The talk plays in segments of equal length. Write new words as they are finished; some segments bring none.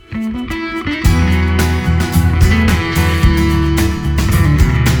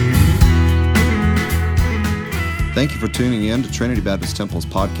Thank you for tuning in to Trinity Baptist Temple's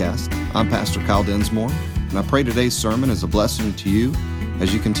podcast. I'm Pastor Kyle Densmore, and I pray today's sermon is a blessing to you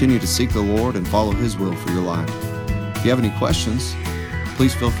as you continue to seek the Lord and follow His will for your life. If you have any questions,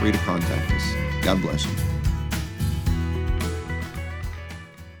 please feel free to contact us. God bless you.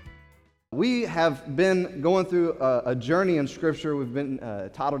 We have been going through a journey in Scripture. We've been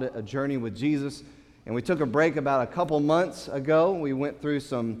titled it A Journey with Jesus, and we took a break about a couple months ago. We went through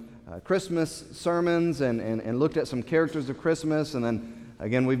some Christmas sermons and looked at some characters of Christmas, and then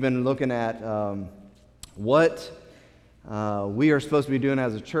again we've been looking at what we are supposed to be doing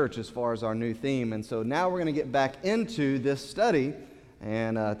as a church as far as our new theme. And so now we're going to get back into this study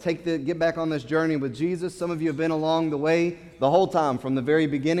and get back on this journey with Jesus. Some of you have been along the way the whole time from the very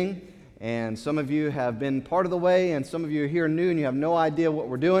beginning, and some of you have been part of the way, and some of you are here new and you have no idea what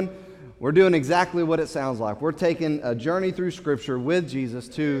we're doing. We're doing exactly what it sounds like. We're taking a journey through Scripture with Jesus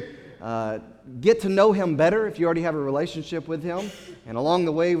to get to know Him better if you already have a relationship with Him. And along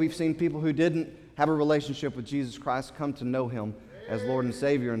the way, we've seen people who didn't have a relationship with Jesus Christ come to know Him as Lord and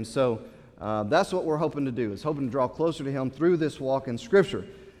Savior. And so that's what we're hoping to do, is hoping to draw closer to Him through this walk in Scripture.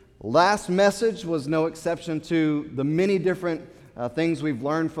 Last message was no exception to the many different things we've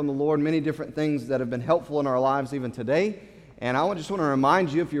learned from the Lord, many different things that have been helpful in our lives even today. And I just want to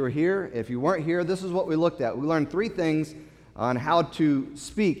remind you, if you were here, if you weren't here, this is what we looked at. We learned 3 things on how to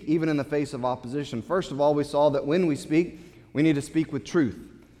speak even in the face of opposition. First of all, we saw that when we speak, we need to speak with truth.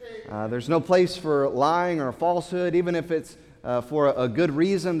 There's no place for lying or falsehood. Even if it's for a good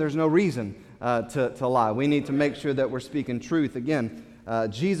reason, there's no reason to lie. We need to make sure that we're speaking truth. Again,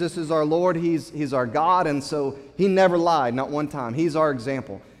 Jesus is our Lord. He's our God, and so He never lied, not one time. He's our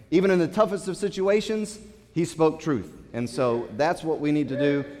example. Even in the toughest of situations, He spoke truth. And so that's what we need to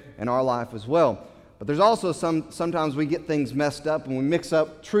do in our life as well. But there's also sometimes we get things messed up and we mix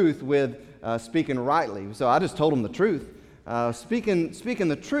up truth with speaking rightly. So I just told them the truth. Speaking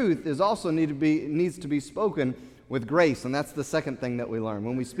the truth needs to be spoken with grace, and that's the second thing that we learn.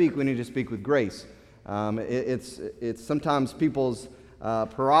 When we speak, we need to speak with grace. It's sometimes people's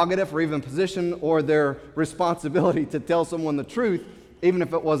prerogative or even position or their responsibility to tell someone the truth, even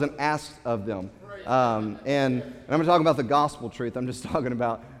if it wasn't asked of them. And I'm not talking about the gospel truth. I'm just talking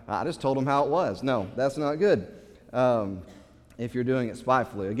about, I just told them how it was. No, that's not good. If you're doing it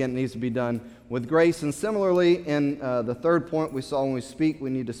spitefully. Again, it needs to be done with grace. And similarly, in the third point we saw, when we speak, we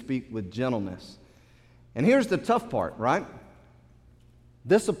need to speak with gentleness. And here's the tough part, right?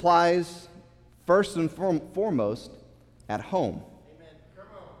 This applies first and foremost at home. Amen. Come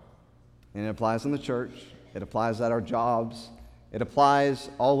on. And it applies in the church. It applies at our jobs. It applies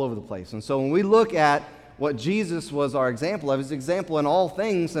all over the place. And so when we look at what Jesus was our example of, His example in all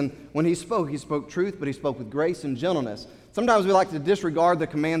things, and when He spoke truth, but He spoke with grace and gentleness. Sometimes we like to disregard the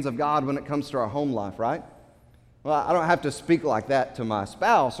commands of God when it comes to our home life, right? Well, I don't have to speak like that to my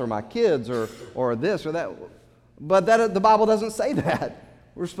spouse or my kids or this or that. But the Bible doesn't say that.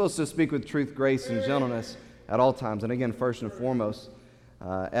 We're supposed to speak with truth, grace, and gentleness at all times. And again, first and foremost,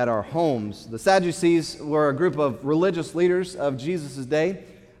 at our homes. The Sadducees were a group of religious leaders of Jesus' day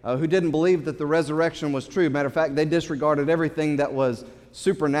who didn't believe that the resurrection was true. Matter of fact, they disregarded everything that was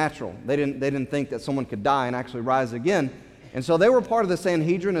supernatural. They didn't think that someone could die and actually rise again. And so they were part of the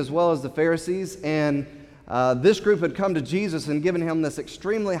Sanhedrin as well as the Pharisees, and this group had come to Jesus and given Him this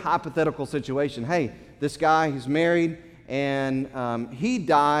extremely hypothetical situation. Hey, this guy, he's married, and he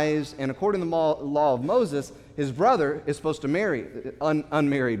dies, and according to the law of Moses, his brother is supposed to marry,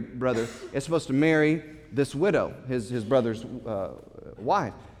 unmarried brother, is supposed to marry this widow, his brother's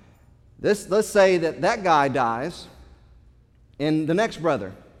wife. Let's say that guy dies, and the next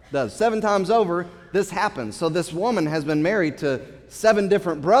brother does. 7 times over, this happens. So this woman has been married to 7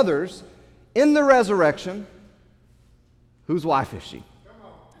 different brothers. In the resurrection, whose wife is she?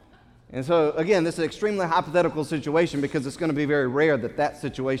 And so, again, this is an extremely hypothetical situation because it's going to be very rare that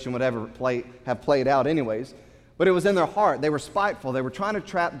situation would ever have played out anyways. But it was in their heart. They were spiteful. They were trying to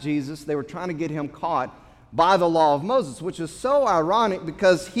trap Jesus. They were trying to get Him caught by the law of Moses, which is so ironic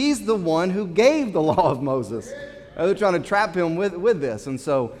because He's the one who gave the law of Moses. They're trying to trap Him with this. And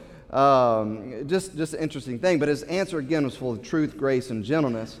so, just an interesting thing. But His answer, again, was full of truth, grace, and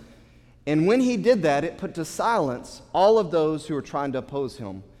gentleness. And when He did that, it put to silence all of those who were trying to oppose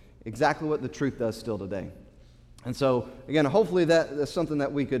Him. Exactly what the truth does still today. And so, again, hopefully that's something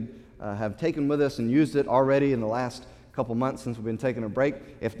that we could have taken with us and used it already in the last couple months since we've been taking a break.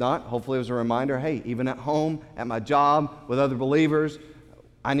 If not, hopefully it was a reminder, hey, even at home, at my job, with other believers,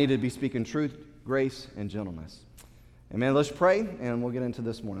 I need to be speaking truth, grace, and gentleness. Amen. Let's pray, and we'll get into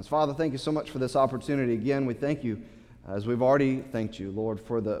this morning. Father, thank you so much for this opportunity. Again, we thank you, as we've already thanked you, Lord,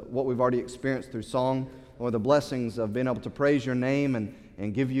 for what we've already experienced through song. Lord, the blessings of being able to praise your name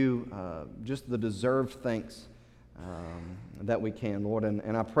and give you just the deserved thanks that we can, Lord.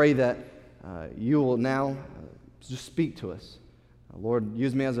 And I pray that you will now just speak to us. Lord,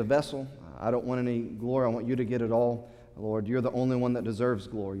 use me as a vessel. I don't want any glory. I want you to get it all. Lord, you're the only one that deserves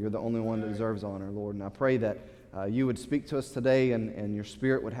glory. You're the only one that deserves honor, Lord. And I pray that you would speak to us today and your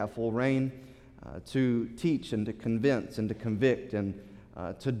Spirit would have full reign to teach and to convince and to convict and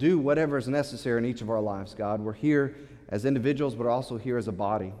to do whatever is necessary in each of our lives, God. We're here as individuals, but also here as a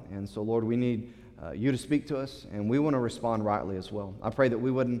body. And so, Lord, we need you to speak to us, and we want to respond rightly as well. I pray that we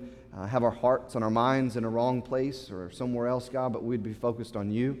wouldn't have our hearts and our minds in a wrong place or somewhere else, God, but we'd be focused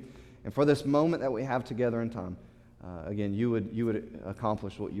on you. And for this moment that we have together in time, again, you would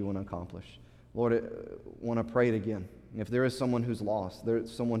accomplish what you want to accomplish. Lord, I want to pray it again. If there is someone who's lost,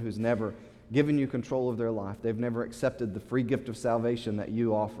 there's someone who's never given you control of their life, they've never accepted the free gift of salvation that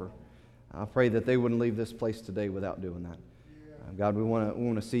you offer, I pray that they wouldn't leave this place today without doing that. God, we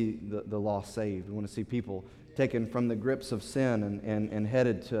want to see the lost saved. We want to see people taken from the grips of sin and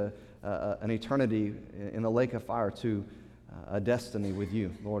headed to an eternity in the lake of fire to a destiny with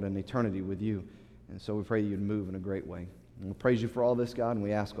you, Lord, an eternity with you. And so we pray you'd move in a great way. And we praise you for all this, God, and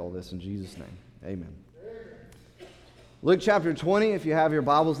we ask all this in Jesus' name. Amen. Luke chapter 20, if you have your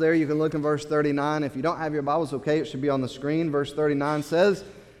Bibles there, you can look in verse 39. If you don't have your Bibles, okay, it should be on the screen. Verse 39 says,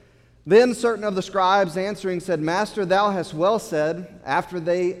 "Then certain of the scribes answering said, Master, thou hast well said. After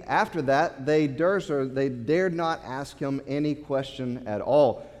that, they dared not ask him any question at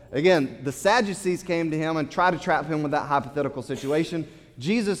all." Again, the Sadducees came to him and tried to trap him with that hypothetical situation.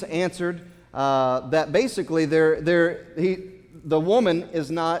 Jesus answered that basically the woman is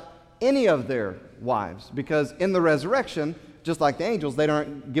not any of their wives, because in the resurrection, just like the angels, they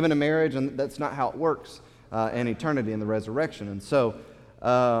aren't given a marriage, and that's not how it works in eternity in the resurrection. And so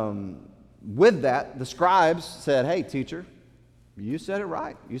with that, the scribes said, "Hey, teacher, you said it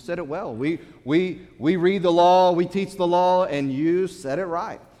right. You said it well. We read the law, we teach the law, and you said it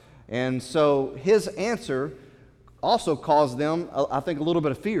right." And so his answer also caused them, I think, a little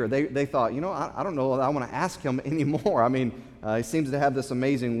bit of fear. They thought, I don't know if I want to ask him anymore. I mean, he seems to have this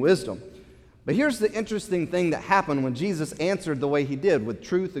amazing wisdom. But here's the interesting thing that happened when Jesus answered the way he did, with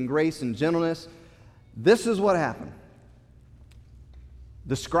truth and grace and gentleness. This is what happened.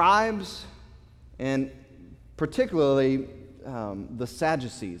 The scribes, and particularly the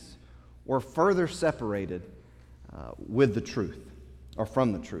Sadducees, were further separated with the truth, or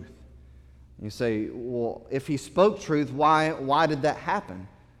from the truth. You say, well, if he spoke truth, why did that happen?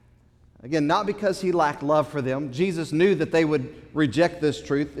 Again, not because he lacked love for them. Jesus knew that they would reject this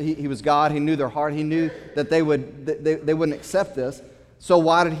truth. He was God. He knew their heart. He knew that they wouldn't accept this. So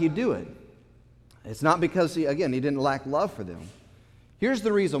why did he do it? It's not because he didn't lack love for them. Here's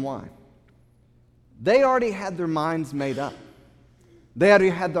the reason why. They already had their minds made up. They already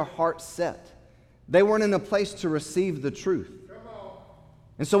had their hearts set. They weren't in a place to receive the truth.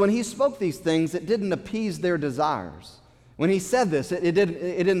 And so when he spoke these things, it didn't appease their desires. When he said this, it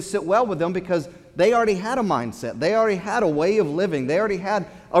didn't sit well with them, because they already had a mindset. They already had a way of living. They already had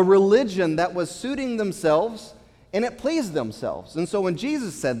a religion that was suiting themselves, and it pleased themselves. And so when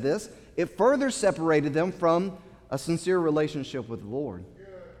Jesus said this, it further separated them from a sincere relationship with the Lord.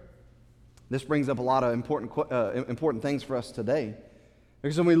 This brings up a lot of important things for us today.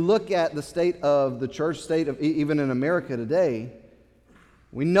 Because when we look at the state of the church, state of even in America today,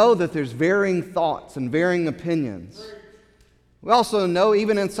 we know that there's varying thoughts and varying opinions. We also know,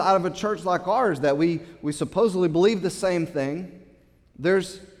 even inside of a church like ours, that we supposedly believe the same thing.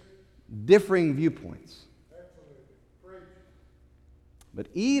 There's differing viewpoints. But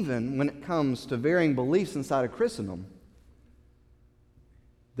even when it comes to varying beliefs inside of Christendom,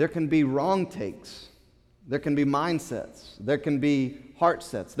 there can be wrong takes. There can be mindsets. There can be heart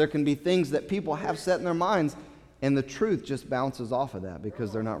sets. There can be things that people have set in their minds, and the truth just bounces off of that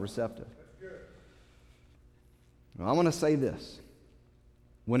because they're not receptive. Well, I want to say this.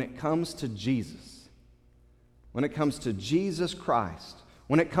 When it comes to Jesus, when it comes to Jesus Christ,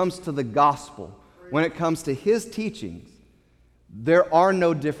 when it comes to the gospel, when it comes to his teachings, there are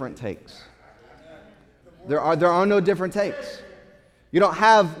no different takes. There are no different takes. You don't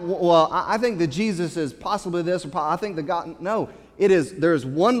have, well, I think that Jesus is possibly this, or I think that God, no. There's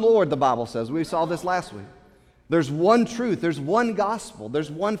one Lord, the Bible says. We saw this last week. There's one truth. There's one gospel. There's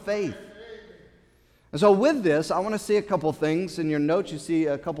one faith. And so with this, I want to see a couple things. In your notes, you see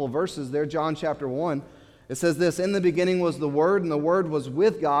a couple of verses there. John chapter 1. It says this, "In the beginning was the Word, and the Word was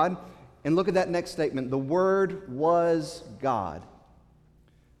with God." And look at that next statement. The Word was God.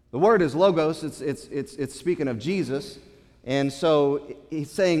 The Word is Logos. It's speaking of Jesus. And so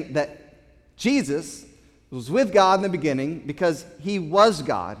he's saying that Jesus, was with God in the beginning because he was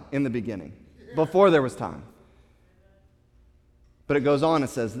God in the beginning, before there was time. But it goes on, it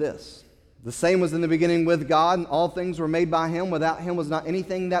says this: the same was in the beginning with God, and all things were made by him. Without him was not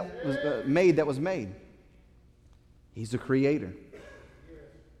anything that was made. He's the creator.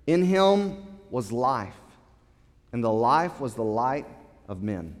 In him was life, and the life was the light of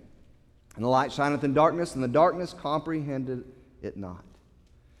men. And the light shineth in darkness, and the darkness comprehended it not.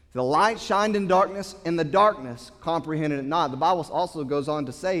 The light shined in darkness, and the darkness comprehended it not. The Bible also goes on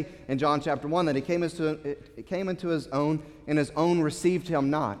to say in John chapter 1 that it came into his own, and his own received him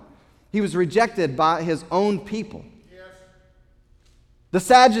not. He was rejected by his own people. Yes. The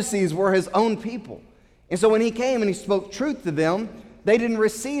Sadducees were his own people. And so when he came and he spoke truth to them, they didn't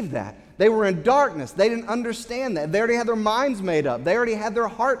receive that. They were in darkness. They didn't understand that. They already had their minds made up. They already had their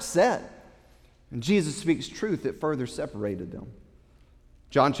hearts set. And Jesus speaks truth that further separated them.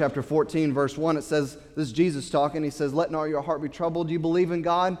 John chapter 14, verse 1, it says, this is Jesus talking. He says, let not your heart be troubled. You believe in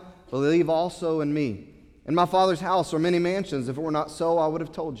God, believe also in me. In my Father's house are many mansions. If it were not so, I would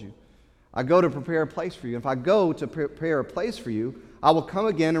have told you. I go to prepare a place for you. If I go to prepare a place for you, I will come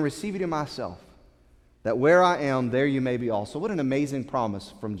again and receive you to myself, that where I am, there you may be also. What an amazing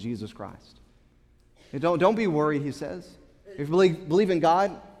promise from Jesus Christ. And don't be worried, he says. If you believe in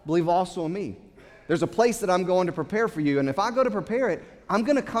God, believe also in me. There's a place that I'm going to prepare for you, and if I go to prepare it, I'm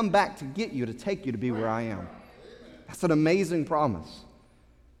going to come back to get you, to take you to be where I am. That's an amazing promise.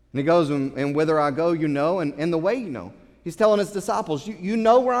 And he goes, and whither I go, you know, and the way you know. He's telling his disciples, you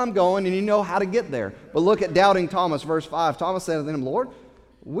know where I'm going, and you know how to get there. But look at doubting Thomas, verse 5. Thomas said to him, Lord,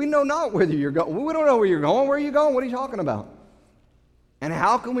 we know not whither you're going. We don't know where you're going. Where are you going? What are you talking about? And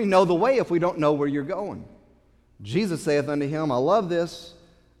how can we know the way if we don't know where you're going? Jesus saith unto him, I love this.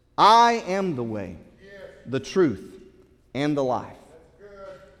 I am the way, the truth, and the life.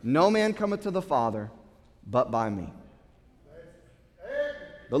 No man cometh to the Father but by me.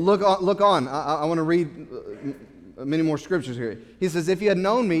 But look on. I want to read many more scriptures here. He says, if you had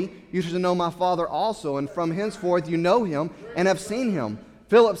known me, you should know my Father also, and from henceforth you know him and have seen him.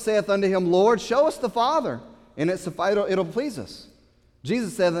 Philip saith unto him, Lord, show us the Father, and it'll please us.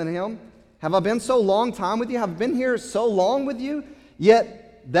 Jesus saith unto him, have I been so long time with you? Have I been here so long with you?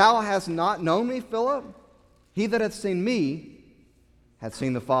 Yet thou hast not known me, Philip? He that hath seen me hath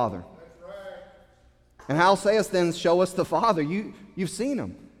seen the Father. And how sayest then, show us the Father? You've seen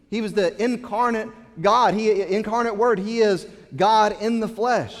him. He was the incarnate God, incarnate Word. He is God in the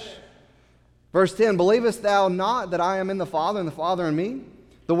flesh. Verse 10, believest thou not that I am in the Father, and the Father in me?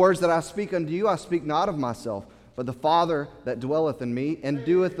 The words that I speak unto you, I speak not of myself, but the Father that dwelleth in me, and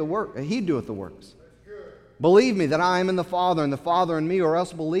doeth the work. He doeth the works. Believe me that I am in the Father, and the Father in me, or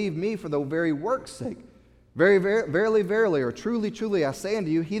else believe me for the very work's sake. Verily, verily, or truly, truly, I say unto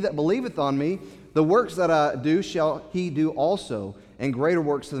you, he that believeth on me, the works that I do shall he do also, and greater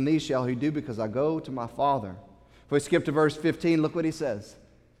works than these shall he do, because I go to my Father. If we skip to verse 15, look what he says.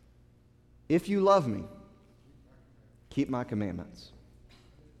 If you love me, keep my commandments.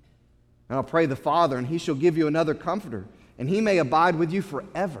 And I'll pray the Father, and he shall give you another comforter, and he may abide with you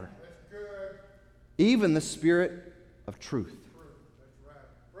forever. Even the Spirit of truth.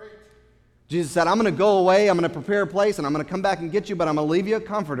 Jesus said, I'm going to go away, I'm going to prepare a place, and I'm going to come back and get you, but I'm going to leave you a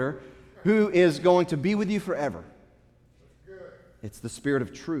comforter who is going to be with you forever. It's the Spirit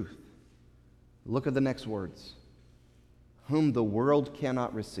of truth. Look at the next words. Whom the world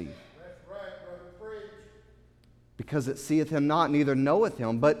cannot receive. Because it seeth him not, neither knoweth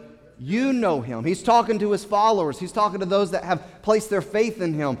him, but you know him. He's talking to his followers. He's talking to those that have placed their faith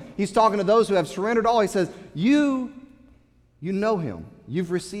in him. He's talking to those who have surrendered all. He says, you know him.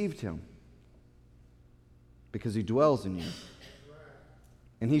 You've received him. Because he dwells in you.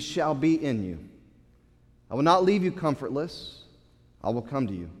 And he shall be in you. I will not leave you comfortless. I will come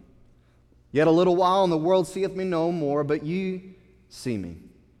to you. Yet a little while, and the world seeth me no more, but ye see me.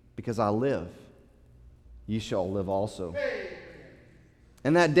 Because I live, ye shall live also.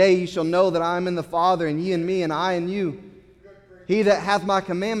 And that day ye shall know that I am in the Father, and ye in me, and I in you. He that hath my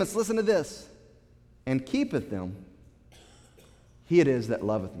commandments, listen to this, and keepeth them, he it is that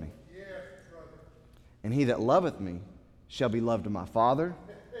loveth me. And he that loveth me shall be loved of my Father,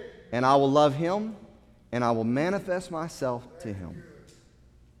 and I will love him, and I will manifest myself to him.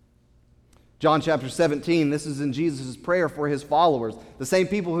 John chapter 17, this is in Jesus' prayer for his followers, the same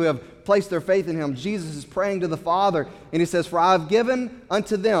people who have placed their faith in him. Jesus is praying to the Father, and he says, for I have given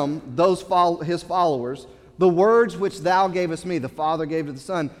unto them, his followers, the words which thou gavest me, the Father gave to the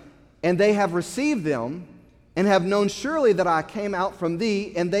Son, and they have received them, and have known surely that I came out from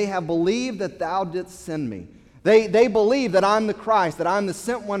thee, and they have believed that thou didst send me. They believe that I'm the Christ, that I'm the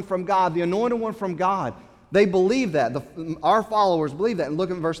sent one from God, the anointed one from God. They believe that. Our followers believe that. And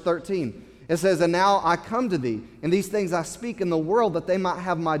look at verse 13. It says, "And now I come to thee, and these things I speak in the world, that they might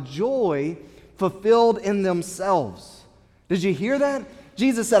have my joy fulfilled in themselves." Did you hear that?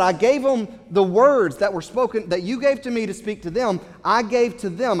 Jesus said, I gave them the words that were spoken, that you gave to me to speak to them. I gave to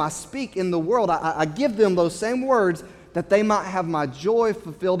them. I speak in the world. I give them those same words that they might have my joy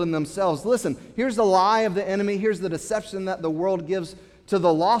fulfilled in themselves. Listen, here's the lie of the enemy. Here's the deception that the world gives to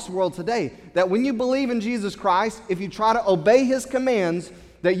the lost world today. That when you believe in Jesus Christ, if you try to obey His commands,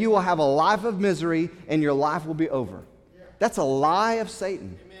 that you will have a life of misery and your life will be over. That's a lie of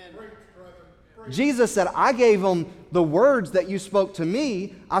Satan. Jesus said, I gave them the words that you spoke to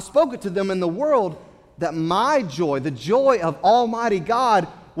me. I spoke it to them in the world, that my joy, the joy of Almighty God,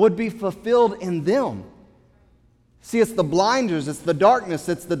 would be fulfilled in them. See, it's the blinders, it's the darkness,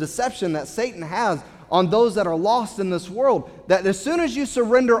 it's the deception that Satan has on those that are lost in this world. That as soon as you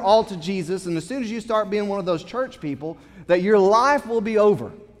surrender all to Jesus, and as soon as you start being one of those church people, that your life will be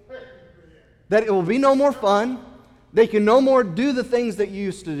over. That it will be no more fun. They can no more do the things that you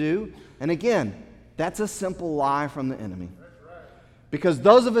used to do. And again, that's a simple lie from the enemy. Because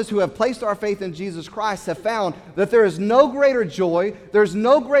those of us who have placed our faith in Jesus Christ have found that there is no greater joy, there's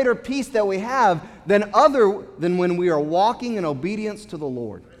no greater peace that we have than when we are walking in obedience to the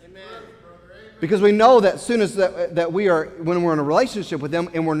Lord. Amen. Because we know that as soon as when we're in a relationship with Him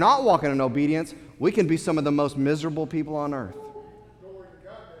and we're not walking in obedience, we can be some of the most miserable people on earth.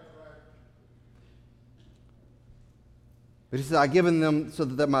 But He said, I've given them so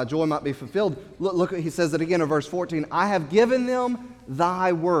that my joy might be fulfilled. Look, He says it again in verse 14. I have given them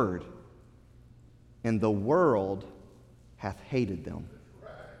thy word, and the world hath hated them.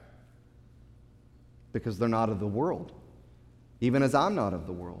 Because they're not of the world, even as I'm not of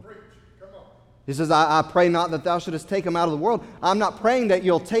the world. He says, I pray not that thou shouldest take them out of the world. I'm not praying that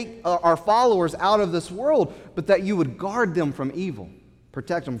you'll take our followers out of this world, but that you would guard them from evil,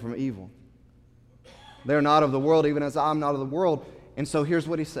 protect them from evil. They're not of the world, even as I'm not of the world. And so here's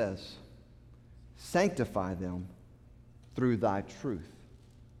what He says. Sanctify them through thy truth.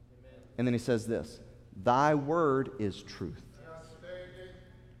 Amen. And then He says this. Thy word is truth.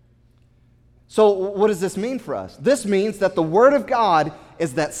 So what does this mean for us? This means that the Word of God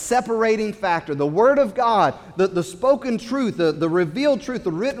is that separating factor. The Word of God, the spoken truth, the revealed truth,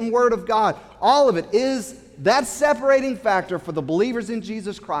 the written Word of God, all of it is that separating factor for the believers in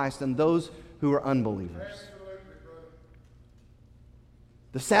Jesus Christ and those who are unbelievers.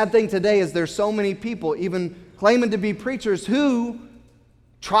 The sad thing today is there's so many people, even claiming to be preachers, who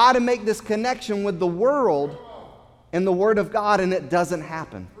try to make this connection with the world and the Word of God, and it doesn't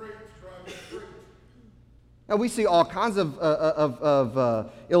happen. Now, we see all kinds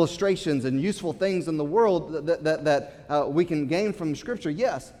of illustrations and useful things in the world that we can gain from Scripture,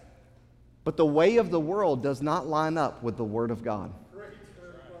 yes. But the way of the world does not line up with the Word of God.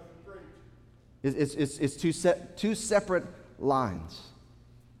 It's two separate lines.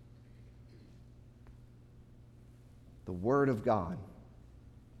 The Word of God,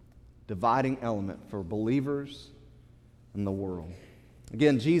 dividing element for believers and the world.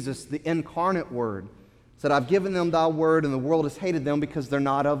 Again, Jesus, the incarnate Word, said, I've given them thy word, and the world has hated them because they're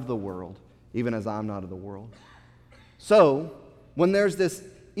not of the world, even as I'm not of the world. So, when there's this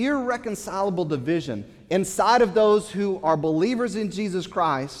irreconcilable division inside of those who are believers in Jesus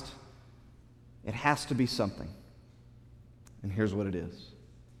Christ, it has to be something. And here's what it is.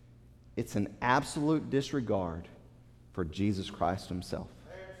 It's an absolute disregard for Jesus Christ Himself.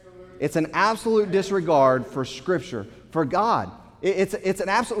 It's an absolute disregard for Scripture, for God. It's an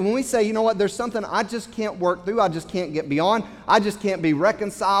absolute, when we say, you know what, there's something I just can't work through, I just can't get beyond, I just can't be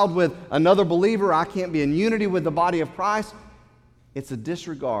reconciled with another believer, I can't be in unity with the body of Christ, it's a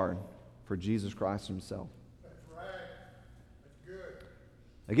disregard for Jesus Christ Himself. That's right. That's good.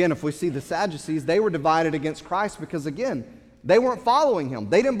 Again, if we see the Sadducees, they were divided against Christ because, again, they weren't following Him.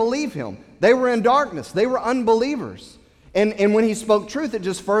 They didn't believe Him. They were in darkness. They were unbelievers. And when He spoke truth, it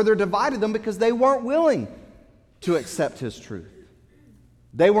just further divided them because they weren't willing to accept His truth.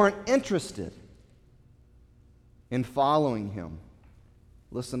 They weren't interested in following Him.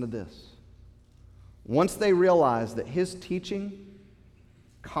 Listen to this. Once they realized that His teaching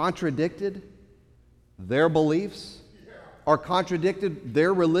contradicted their beliefs or contradicted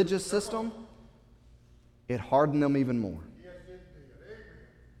their religious system, it hardened them even more.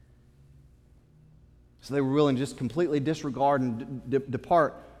 So they were willing to just completely disregard and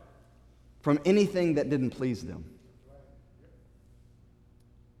depart from anything that didn't please them.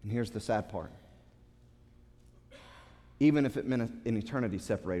 And here's the sad part. Even if it meant an eternity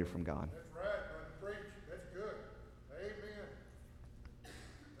separated from God. That's right, brother. Preach. That's good. Amen.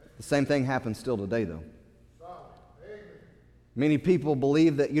 The same thing happens still today, though. Many people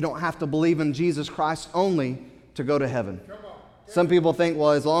believe that you don't have to believe in Jesus Christ only to go to heaven. Some people think,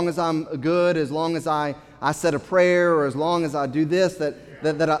 well, as long as I'm good, as long as I said a prayer, or as long as I do this, that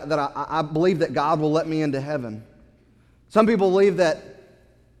I believe that God will let me into heaven. Some people believe that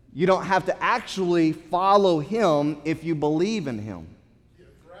you don't have to actually follow Him if you believe in Him.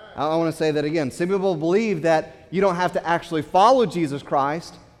 I want to say that again. Some people believe that you don't have to actually follow Jesus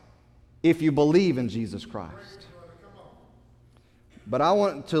Christ if you believe in Jesus Christ. But I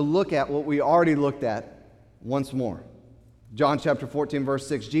want to look at what we already looked at once more. John chapter 14, verse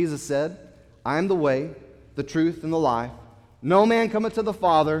 6, Jesus said, I am the way, the truth, and the life. No man cometh to the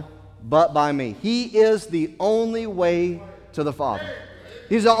Father but by me. He is the only way to the Father.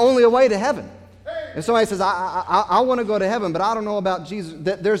 He's the only way to heaven. If somebody says, I want to go to heaven, but I don't know about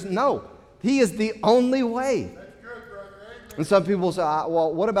Jesus, no. He is the only way. And some people say,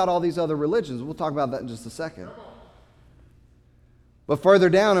 well, what about all these other religions? We'll talk about that in just a second. But further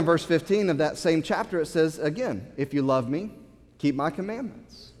down in verse 15 of that same chapter, it says, again, if you love me, keep my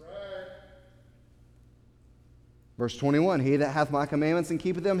commandments. Verse 21, he that hath my commandments and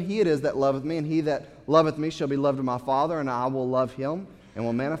keepeth them, he it is that loveth me, and he that loveth me shall be loved of my Father, and I will love him, and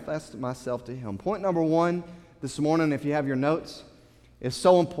will manifest myself to him. Point number one this morning, if you have your notes, is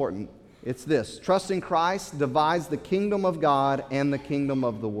so important. It's this: trusting Christ divides the kingdom of God and the kingdom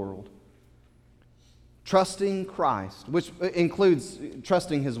of the world. Trusting Christ, which includes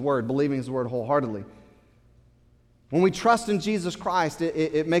trusting His Word, believing His Word wholeheartedly. When we trust in Jesus Christ,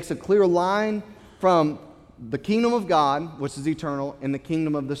 it makes a clear line from the kingdom of God, which is eternal, and the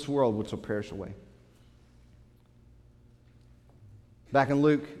kingdom of this world, which will perish away. Back in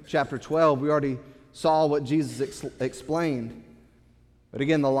Luke chapter 12, we already saw what Jesus explained. But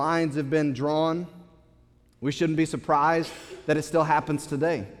again, the lines have been drawn. We shouldn't be surprised that it still happens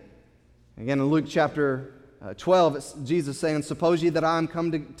today. Again, in Luke chapter 12, it's Jesus saying, suppose ye that I am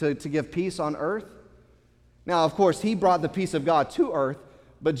come to give peace on earth? Now, of course, He brought the peace of God to earth,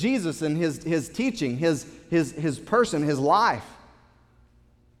 but Jesus in His teaching, His person, His life,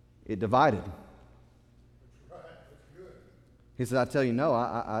 it divided. He said, I tell you, no,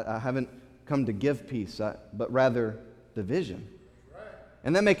 I haven't come to give peace, but rather division.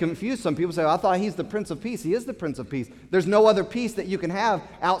 And that may confuse some people. Say, I thought He's the Prince of Peace. He is the Prince of Peace. There's no other peace that you can have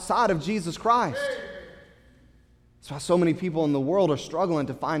outside of Jesus Christ. That's why so many people in the world are struggling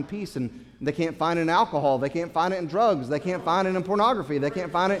to find peace, and they can't find it in alcohol. They can't find it in drugs. They can't find it in pornography. They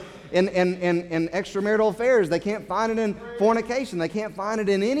can't find it in extramarital affairs. They can't find it in fornication. They can't find it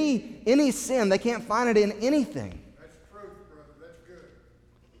in any sin. They can't find it in anything. That's truth, brother. That's good.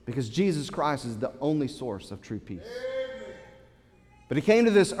 Because Jesus Christ is the only source of true peace. But He came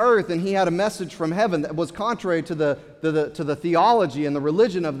to this earth and He had a message from heaven that was contrary to the theology and the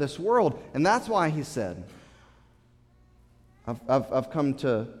religion of this world. And that's why He said, I've come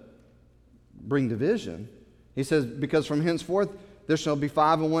to bring division. He says, because from henceforth there shall be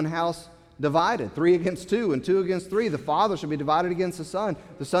 5 in one house divided, 3 against 2, and 2 against 3. The father shall be divided against the son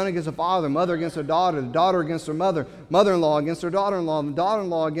against the father, mother against her daughter, the daughter against her mother, mother-in-law against her daughter-in-law, and the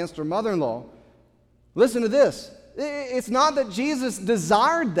daughter-in-law against her mother-in-law. Listen to this. It's not that Jesus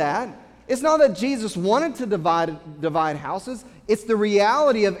desired that. It's not that Jesus wanted to divide houses. It's the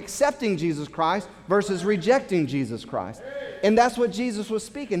reality of accepting Jesus Christ versus rejecting Jesus Christ. And that's what Jesus was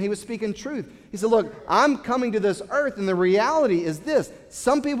speaking. He was speaking truth. He said, look, I'm coming to this earth, and the reality is this.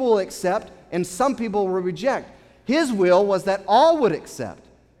 Some people will accept, and some people will reject. His will was that all would accept.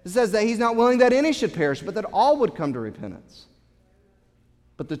 It says that He's not willing that any should perish, but that all would come to repentance.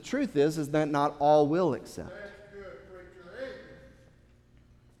 But the truth is that not all will accept.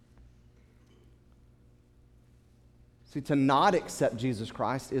 See, to not accept Jesus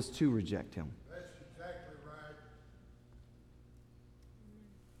Christ is to reject Him. That's exactly right.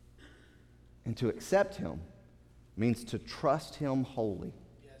 And to accept Him means to trust Him wholly.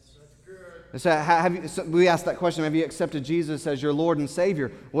 Yes, that's good. So we asked that question, have you accepted Jesus as your Lord and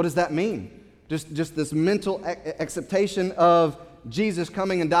Savior? What does that mean? Just this mental acceptation of Jesus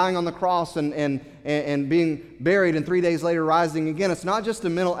coming and dying on the cross and being buried and 3 days later rising again. It's not just a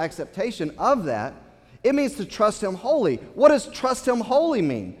mental acceptation of that. It means to trust Him wholly. What does trust Him wholly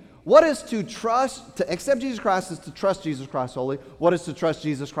mean? What is to trust, to accept Jesus Christ is to trust Jesus Christ wholly. What does to trust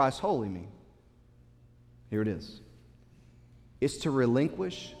Jesus Christ wholly mean? Here it is. It's to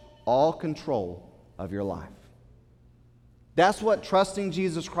relinquish all control of your life. That's what trusting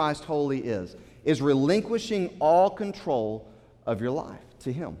Jesus Christ wholly is relinquishing all control of your life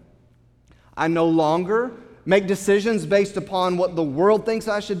to Him. I no longer make decisions based upon what the world thinks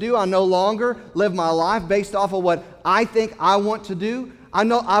I should do. I no longer live my life based off of what I think I want to do. I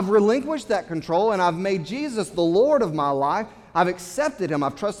know I've relinquished that control, and I've made Jesus the Lord of my life. I've accepted him.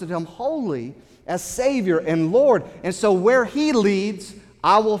 I've trusted him wholly as Savior and Lord. And so where he leads,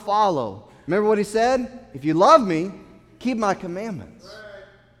 I will follow. Remember what he said? If you love me, keep my commandments.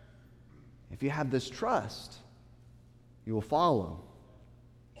 If you have this trust, you will follow.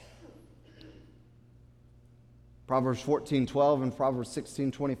 Proverbs 14:12 and Proverbs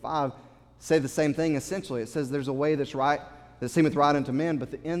 16:25 say the same thing essentially. It says there's a way that's right, that seemeth right unto men,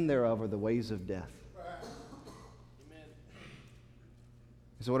 but the end thereof are the ways of death. Amen.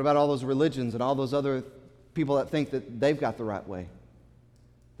 So what about all those religions and all those other people that think that they've got the right way?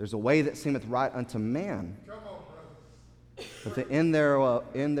 There's a way that seemeth right unto man, but the end thereof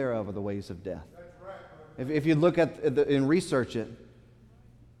are the ways of death. If you look at and research it,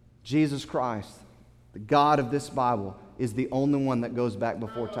 Jesus Christ, the God of this Bible, is the only one that goes back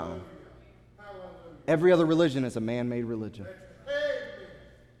before time. Every other religion is a man-made religion.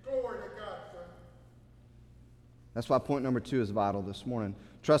 That's why point number 2 is vital this morning.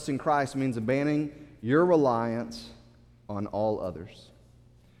 Trusting Christ means abandoning your reliance on all others.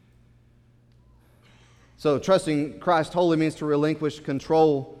 So trusting Christ wholly means to relinquish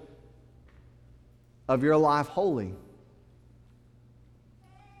control of your life wholly.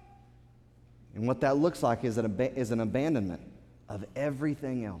 And what that looks like is an abandonment of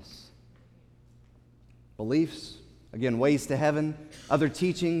everything else. Beliefs, again, ways to heaven, other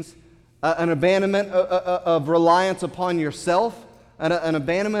teachings, an abandonment of reliance upon yourself, an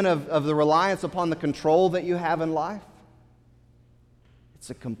abandonment of the reliance upon the control that you have in life. It's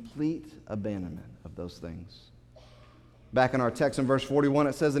a complete abandonment of those things. Back in our text in verse 41,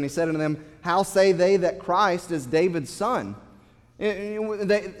 it says, "And he said unto them, How say they that Christ is David's son?"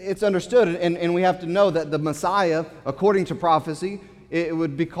 It's understood, and we have to know that the Messiah, according to prophecy, it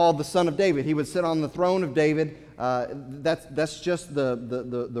would be called the Son of David. He would sit on the throne of David. That's just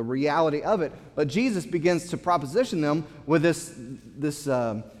the reality of it. But Jesus begins to proposition them with this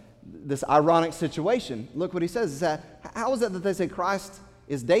ironic situation. Look what he says. He said, how is it that they say Christ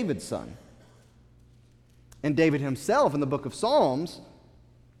is David's son? And David himself in the book of Psalms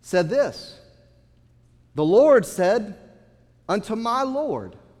said this, "The Lord said unto my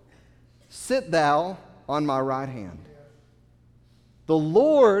Lord, sit thou on my right hand." The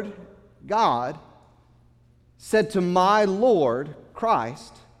Lord God said to my Lord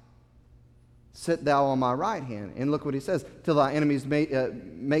Christ, sit thou on my right hand. And look what he says, till thy enemies make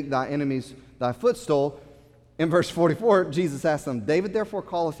thy enemies thy footstool. In verse 44, Jesus asked them, David therefore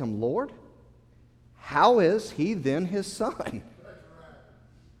calleth him Lord? How is he then his son?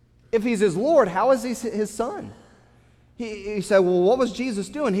 If he's his Lord, how is he his son? He said, well, what was Jesus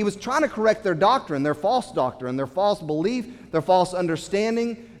doing? He was trying to correct their doctrine, their false doctrine, their false belief, their false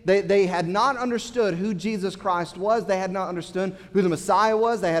understanding. They had not understood who Jesus Christ was. They had not understood who the Messiah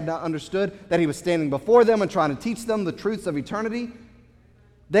was. They had not understood that he was standing before them and trying to teach them the truths of eternity.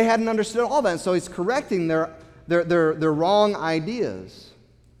 They hadn't understood all that. And so he's correcting their wrong ideas.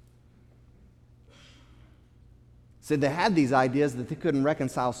 So they had these ideas that they couldn't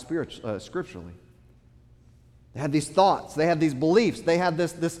reconcile scripturally. They had these thoughts. They had these beliefs. They had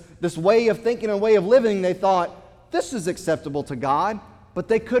this way of thinking and way of living. They thought, this is acceptable to God, but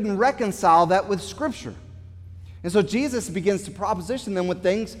they couldn't reconcile that with Scripture. And so Jesus begins to proposition them with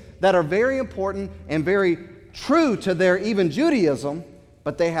things that are very important and very true to their even Judaism,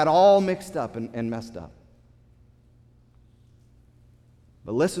 but they had all mixed up and messed up.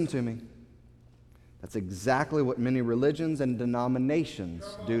 But listen to me. That's exactly what many religions and denominations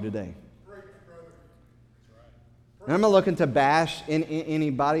do today. And I'm not looking to bash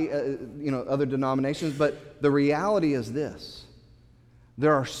anybody, other denominations, but the reality is this.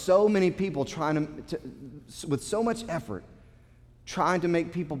 There are so many people trying to, with so much effort, trying to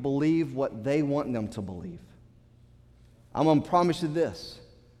make people believe what they want them to believe. I'm going to promise you this.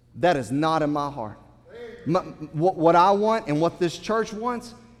 That is not in my heart. What I want and what this church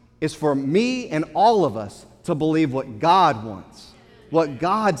wants is for me and all of us to believe what God wants, what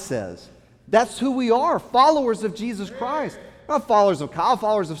God says. That's who we are, followers of Jesus Christ. Not followers of Kyle,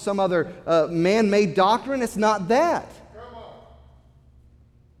 followers of some other man-made doctrine. It's not that.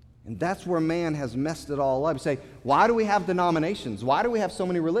 And that's where man has messed it all up. You say, why do we have denominations? Why do we have so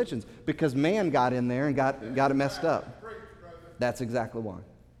many religions? Because man got in there and got it messed up. That's exactly why.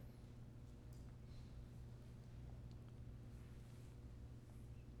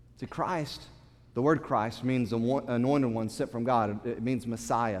 See, Christ, the word Christ means anointed one sent from God. It means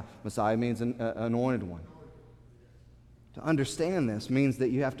Messiah. Messiah means an anointed one. To understand this means that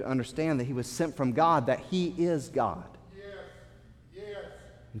you have to understand that he was sent from God, that he is God.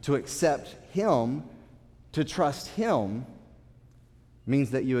 And to accept him, to trust him,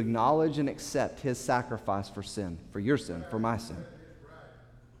 means that you acknowledge and accept his sacrifice for sin, for your sin, for my sin.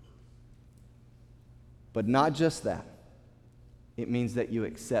 But not just that. It means that you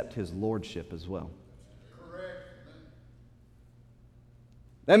accept his lordship as well.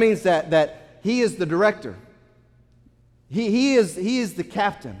 That means that he is the director. He is the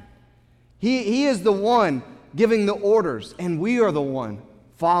captain. He is the one giving the orders, and we are the one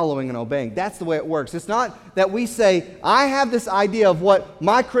following and obeying. That's the way it works. It's not that we say, I have this idea of what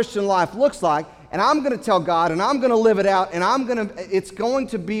my Christian life looks like, and I'm going to tell God, and I'm going to live it out, and it's going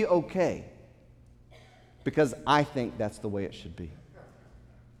to be okay. Because I think that's the way it should be.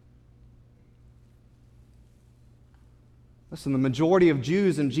 Listen, the majority of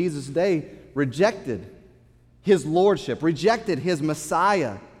Jews in Jesus' day rejected his lordship, rejected his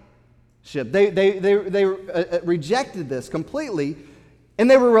messiahship. They rejected this completely, and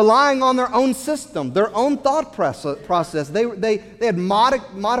they were relying on their own system, their own thought process. They had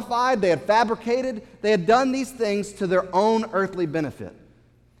modified, they had fabricated, they had done these things to their own earthly benefit.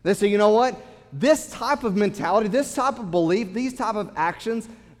 They say, you know what? This type of mentality, this type of belief, these type of actions,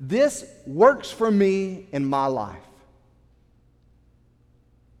 this works for me in my life.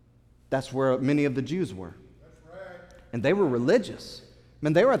 That's where many of the Jews were. That's right. And they were religious. I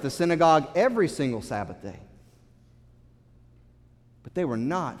mean, they were at the synagogue every single Sabbath day. But they were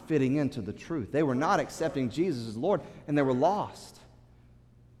not fitting into the truth. They were not accepting Jesus as Lord, and they were lost.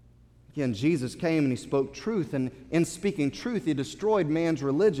 Again, Jesus came and he spoke truth, and in speaking truth, he destroyed man's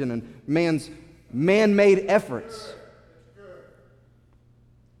religion and man's man-made efforts.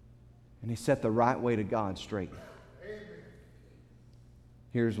 And he set the right way to God straight.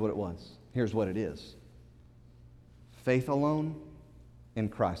 Here's what it was. Here's what it is. Faith alone in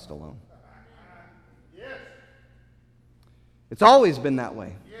Christ alone. Yes. It's always been that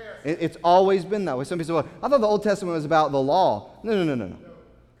way. Yes. It's always been that way. Some people say, well, I thought the Old Testament was about the law. No.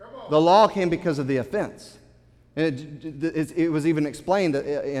 Come on. The law came because of the offense. It was even explained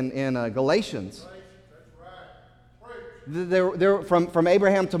in Galatians. That's right. There, from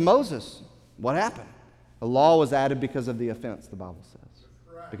Abraham to Moses, what happened? The law was added because of the offense, the Bible says,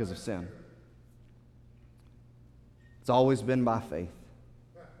 because of sin. It's always been by faith.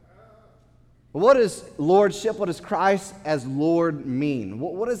 But what is lordship? What does Christ as Lord mean?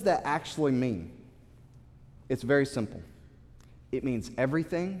 What does that actually mean? It's very simple. It means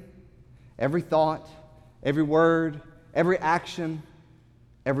everything, every thought, every word, every action,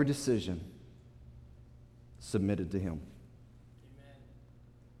 every decision submitted to him. Amen.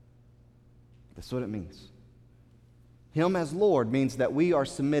 That's what it means. Him as Lord means that we are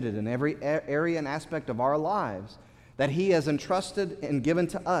submitted in every area and aspect of our lives that he has entrusted and given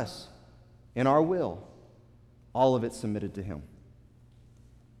to us in our will. All of it submitted to him.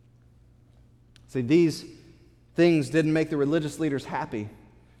 See, these things didn't make the religious leaders happy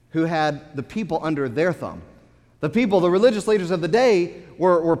who had the people under their thumb. The religious leaders of the day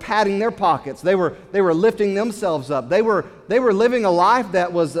were patting their pockets. They were lifting themselves up. They were living a life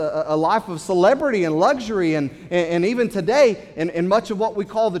that was a life of celebrity and luxury. And even today, in much of what we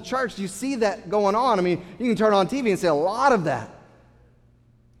call the church, you see that going on. I mean, you can turn on TV and see a lot of that.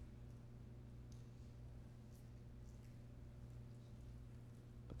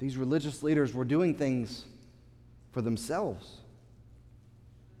 But these religious leaders were doing things for themselves.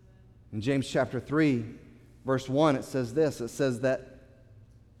 In James chapter 3, verse 1, it says this. It says that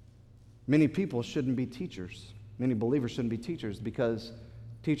many people shouldn't be teachers. Many believers shouldn't be teachers because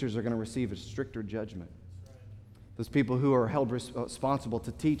teachers are going to receive a stricter judgment. Those people who are held responsible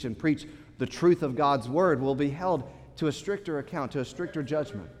to teach and preach the truth of God's word will be held to a stricter account, to a stricter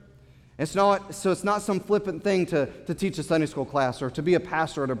judgment. It's not some flippant thing to teach a Sunday school class or to be a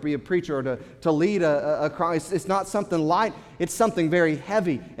pastor or to be a preacher or to lead a crowd. It's not something light. It's something very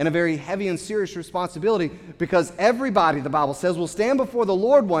heavy and a very heavy and serious responsibility because everybody, the Bible says, will stand before the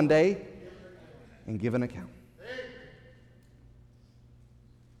Lord one day and give an account.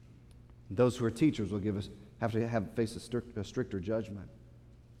 Those who are teachers will have to face a stricter judgment.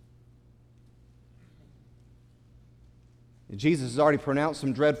 Jesus has already pronounced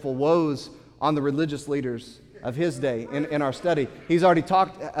some dreadful woes on the religious leaders of his day in our study. He's already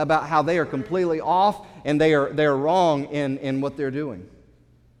talked about how they are completely off and they are wrong in what they're doing.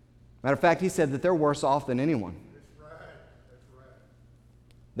 Matter of fact, he said that they're worse off than anyone. That's right.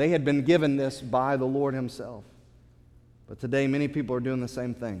 They had been given this by the Lord himself. But today, many people are doing the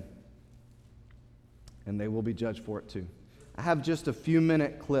same thing. And they will be judged for it too. I have just a few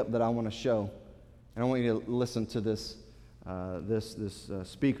minute clip that I want to show. And I want you to listen to this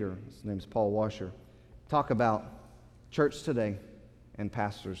speaker. His name is Paul Washer. Talk about church today and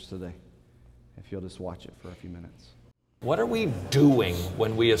pastors today. If you'll just watch it for a few minutes. What are we doing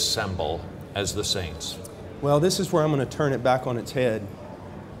when we assemble as the saints? Well, this is where I'm going to turn it back on its head.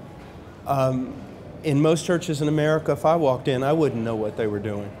 In most churches in America, if I walked in, I wouldn't know what they were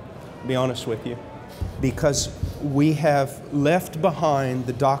doing, to be honest with you, because we have left behind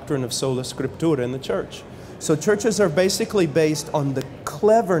the doctrine of sola scriptura in the church. So churches are basically based on the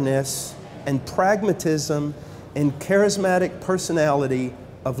cleverness and pragmatism and charismatic personality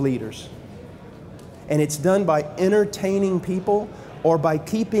of leaders. And it's done by entertaining people or by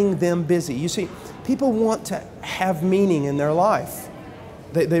keeping them busy. You see, people want to have meaning in their life.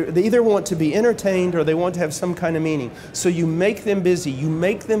 They either want to be entertained or they want to have some kind of meaning. So you make them busy. You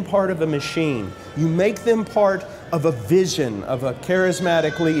make them part of a machine. You make them part of a vision of a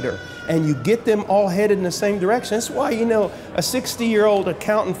charismatic leader. And you get them all headed in the same direction. That's why, a 60-year-old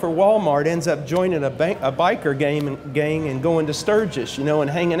accountant for Walmart ends up joining a biker gang and going to Sturgis, and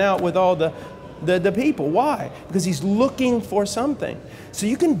hanging out with all the people. Why? Because he's looking for something. So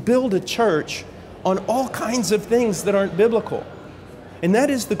you can build a church on all kinds of things that aren't biblical. And that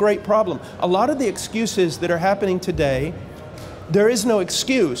is the great problem. A lot of the excuses that are happening today, there is no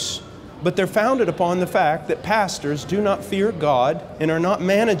excuse, but they're founded upon the fact that pastors do not fear God and are not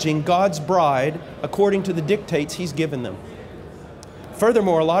managing God's bride according to the dictates He's given them.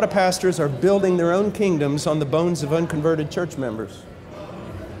 Furthermore, a lot of pastors are building their own kingdoms on the bones of unconverted church members.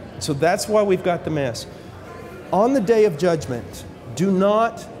 So that's why we've got the mess. On the day of judgment, do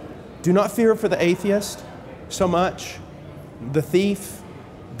not fear for the atheist so much, the thief,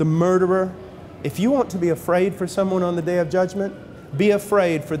 the murderer. If you want to be afraid for someone on the day of judgment, be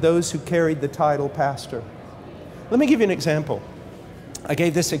afraid for those who carried the title pastor. Let me give you an example. I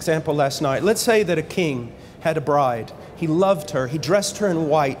gave this example last night. Let's say that a king had a bride. He loved her. He dressed her in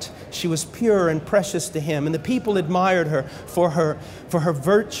white. She was pure and precious to him. And the people admired her for her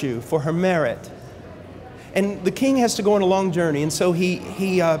virtue, for her merit. And the king has to go on a long journey. And so he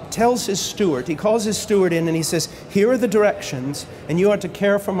tells his steward, he calls his steward in and he says, here are the directions, and you are to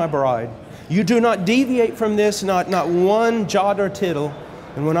care for my bride. You do not deviate from this, not one jot or tittle.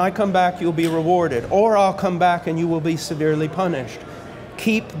 And when I come back, you'll be rewarded. Or I'll come back and you will be severely punished.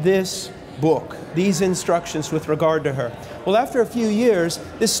 Keep this book, these instructions with regard to her. Well, after a few years,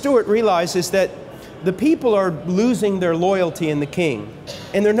 this steward realizes that the people are losing their loyalty in the king.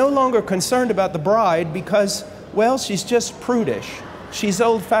 And they're no longer concerned about the bride because, well, she's just prudish. She's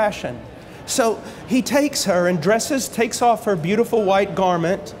old-fashioned. So he takes her and takes off her beautiful white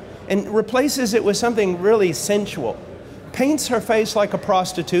garment and replaces it with something really sensual. Paints her face like a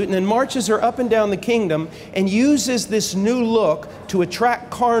prostitute and then marches her up and down the kingdom and uses this new look to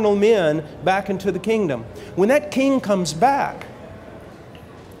attract carnal men back into the kingdom. When that king comes back,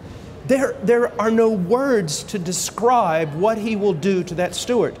 there are no words to describe what he will do to that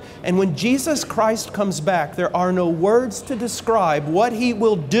steward. And when Jesus Christ comes back, there are no words to describe what he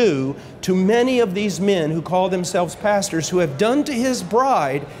will do to many of these men who call themselves pastors, who have done to his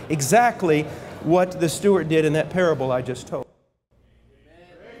bride exactly what the steward did in that parable I just told.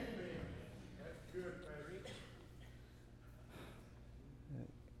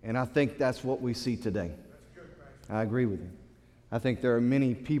 And I think that's what we see today. I agree with you. I think there are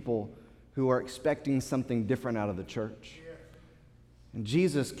many people who are expecting something different out of the church. And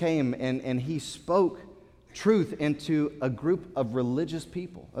Jesus came and he spoke truth into a group of religious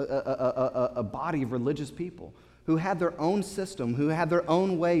people, a body of religious people who had their own system, who had their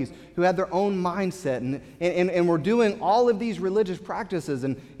own ways, who had their own mindset, and were doing all of these religious practices.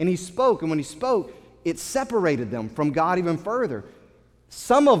 And he spoke, and when he spoke, it separated them from God even further.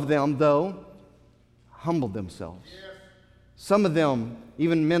 Some of them, though, humbled themselves. Some of them,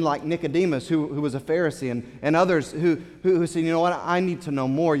 even men like Nicodemus, who was a Pharisee, and others who said, you know what, I need to know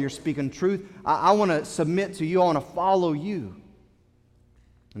more. You're speaking truth. I want to submit to you. I want to follow you.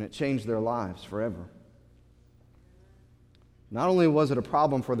 And it changed their lives forever. Not only was it a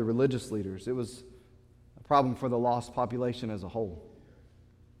problem for the religious leaders, it was a problem for the lost population as a whole.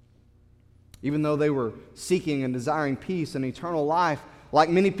 Even though they were seeking and desiring peace and eternal life, like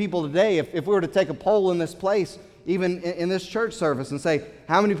many people today, if we were to take a poll in this place, even in this church service, and say,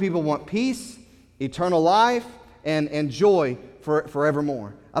 how many people want peace, eternal life, and joy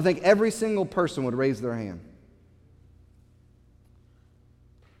forevermore? I think every single person would raise their hand.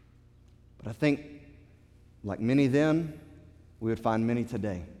 But I think, like many then, we would find many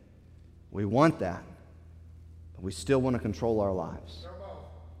today. We want that, but we still want to control our lives.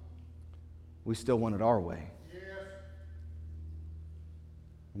 We still want it our way.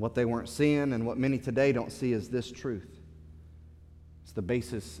 What they weren't seeing and what many today don't see is this truth. It's the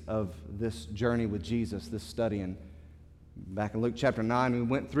basis of this journey with Jesus, this study. And back in Luke chapter 9, we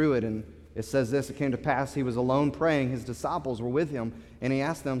went through it, and It says this, it came to pass, he was alone praying, his disciples were with him, and he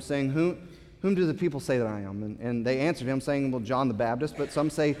asked them, saying, Whom do the people say that I am? And they answered him, saying, well, John the Baptist, but some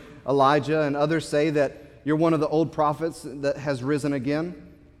say Elijah, and others say that you're one of the old prophets that has risen again.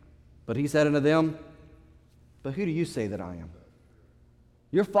 But he said unto them, but who do you say that I am?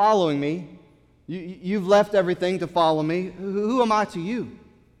 You're following me. You've left everything to follow me. Who am I to you?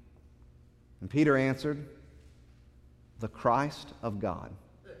 And Peter answered, the Christ of God.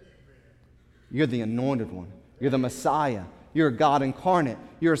 You're the anointed one. You're the Messiah. You're God incarnate.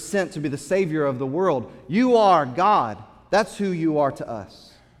 You're sent to be the Savior of the world. You are God. That's who you are to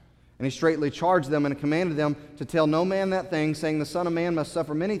us. And he straightly charged them and commanded them to tell no man that thing, saying, the Son of Man must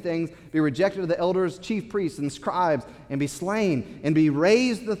suffer many things, be rejected of the elders, chief priests, and scribes, and be slain, and be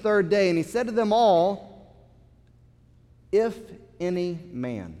raised the third day. And he said to them all, if any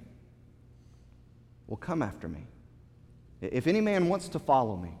man will come after me, if any man wants to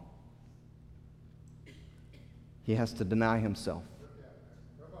follow me, he has to deny himself.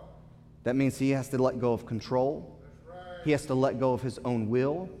 That means he has to let go of control. He has to let go of his own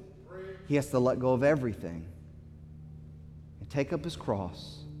will. He has to let go of everything and take up his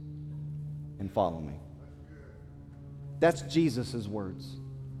cross and follow me. That's Jesus' words.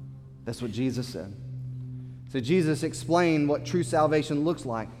 That's what Jesus said. So Jesus explained what true salvation looks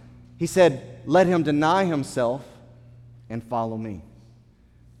like. He said, let him deny himself and follow me.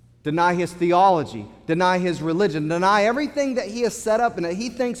 Deny his theology, deny his religion, deny everything that he has set up and that he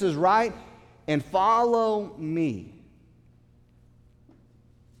thinks is right, and follow me.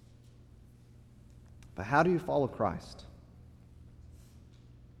 But how do you follow Christ?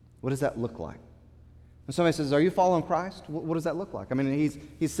 What does that look like? And somebody says, are you following Christ? What does that look like? I mean,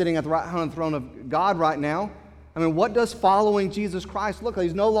 he's sitting at the right hand of the throne of God right now. I mean, what does following Jesus Christ look like?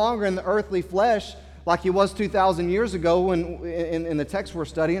 He's no longer in the earthly flesh like he was 2,000 years ago when, in the text we're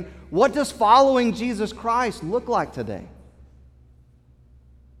studying. What does following Jesus Christ look like today?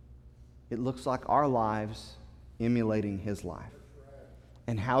 It looks like our lives emulating his life.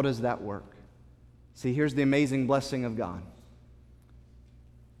 And how does that work? See, here's the amazing blessing of God.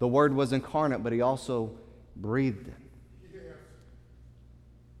 The Word was incarnate, but he also breathed it.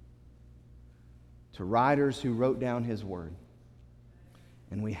 To writers who wrote down his Word.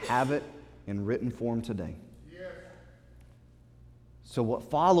 And we have it in written form today. So what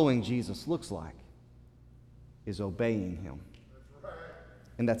following Jesus looks like is obeying him.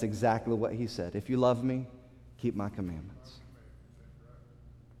 And that's exactly what he said. If you love me, keep my commandments.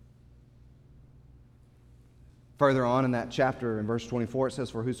 Further on in that chapter, in verse 24, it says,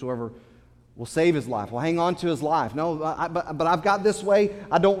 for whosoever will save his life, will hang on to his life. No, but I've got this way.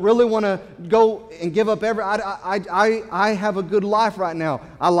 I don't really want to go and give up I have a good life right now.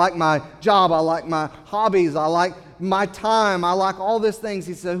 I like my job. I like my hobbies. I like my time. I like all these things.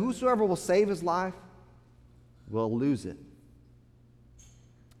 He said, whosoever will save his life will lose it.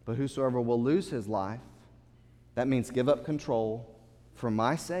 But whosoever will lose his life, that means give up control for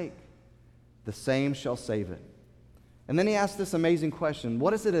my sake, the same shall save it. And then he asked this amazing question,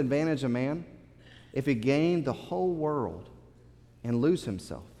 what does it advantage a man if he gained the whole world and lose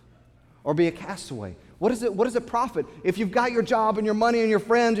himself? Or be a castaway? What does it profit if you've got your job and your money and your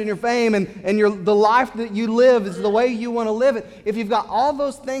friends and your fame and the life that you live is the way you want to live it? If you've got all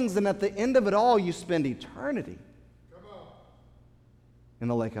those things and at the end of it all you spend eternity in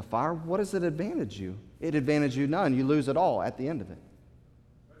the lake of fire, what does it advantage you? It advantages you none. You lose it all at the end of it.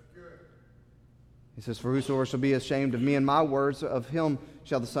 He says, for whosoever shall be ashamed of me and my words, of him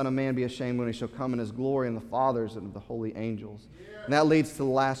shall the Son of Man be ashamed when he shall come in his glory and the Father's and of the holy angels. And that leads to the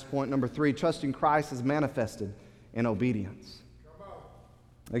last point, number 3, trusting Christ is manifested in obedience.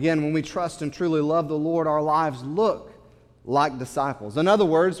 Again, when we trust and truly love the Lord, our lives look like disciples. In other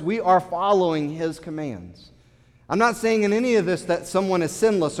words, we are following his commands. I'm not saying in any of this that someone is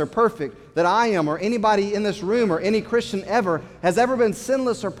sinless or perfect, that I am or anybody in this room or any Christian ever has ever been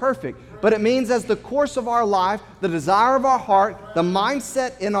sinless or perfect. But it means as the course of our life, the desire of our heart, the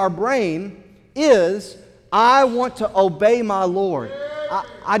mindset in our brain is, I want to obey my Lord.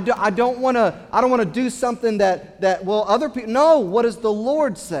 I don't want to do something that other people, no, what does the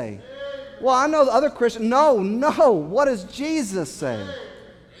Lord say? Well, I know the other Christian, no, what does Jesus say?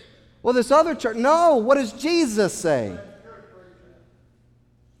 Well, this other church, no, what does Jesus say?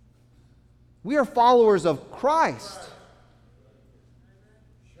 We are followers of Christ.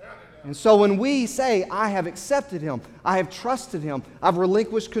 And so when we say, I have accepted him, I have trusted him, I've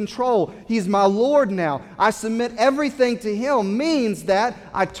relinquished control, he's my Lord now, I submit everything to him, means that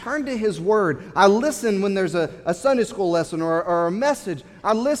I turn to his word. I listen when there's a Sunday school lesson or a message.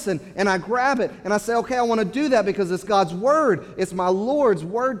 I listen and I grab it and I say, okay, I want to do that because it's God's Word. It's my Lord's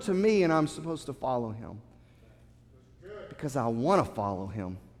Word to me, and I'm supposed to follow Him. Because I want to follow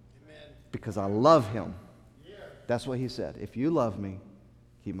Him. Because I love Him. That's what He said. If you love me,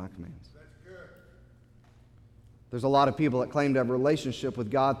 keep my commands. There's a lot of people that claim to have a relationship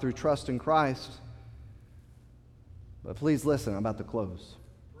with God through trust in Christ. But please listen, I'm about to close.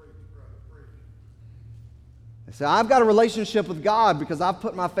 They say, I've got a relationship with God because I've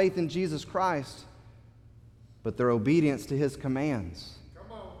put my faith in Jesus Christ. But their obedience to His commands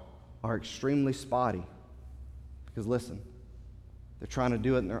are extremely spotty. Because listen, they're trying to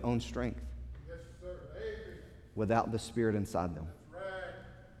do it in their own strength without the Spirit inside them.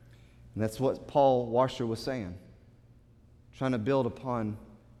 And that's what Paul Washer was saying. Trying to build upon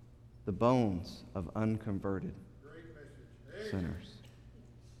the bones of unconverted sinners.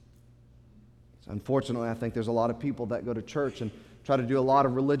 So unfortunately, I think there's a lot of people that go to church and try to do a lot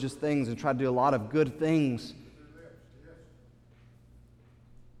of religious things and try to do a lot of good things.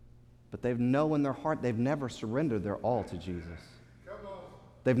 But they know in their heart they've never surrendered their all to Jesus.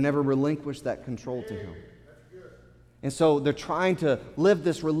 They've never relinquished that control to Him. And so they're trying to live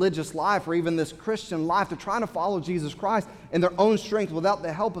this religious life or even this Christian life. They're trying to follow Jesus Christ in their own strength without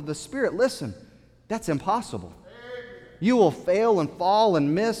the help of the Spirit. Listen, that's impossible. You will fail and fall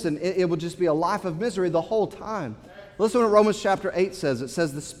and miss, and it will just be a life of misery the whole time. Listen to what Romans chapter 8 says. It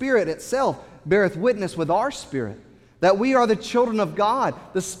says, the Spirit itself beareth witness with our spirit that we are the children of God.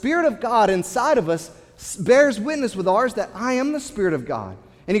 The Spirit of God inside of us bears witness with ours that I am the Spirit of God.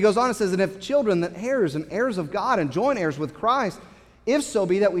 And he goes on and says, and if children, then heirs and heirs of God and joint heirs with Christ, if so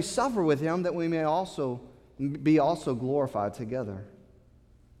be that we suffer with Him, that we may also be glorified together.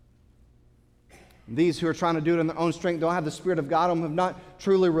 These who are trying to do it in their own strength don't have the Spirit of God in them, have not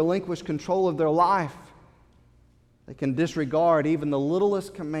truly relinquished control of their life. They can disregard even the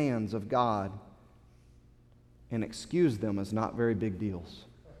littlest commands of God and excuse them as not very big deals.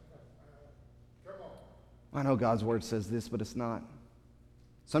 I know God's Word says this, but it's not.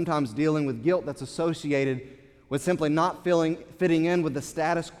 Sometimes dealing with guilt that's associated with simply not fitting in with the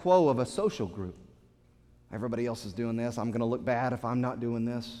status quo of a social group. Everybody else is doing this. I'm going to look bad if I'm not doing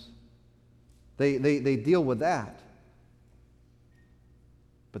this. They deal with that.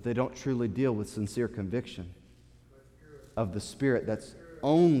 But they don't truly deal with sincere conviction of the Spirit that's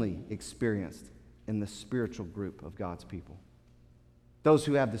only experienced in the spiritual group of God's people. Those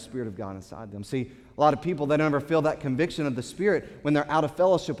who have the Spirit of God inside them. See, a lot of people, they never feel that conviction of the Spirit when they're out of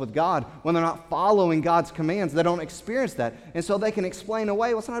fellowship with God, when they're not following God's commands. They don't experience that. And so they can explain away,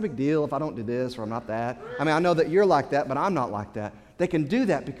 well, it's not a big deal if I don't do this or I'm not that. I mean, I know that you're like that, but I'm not like that. They can do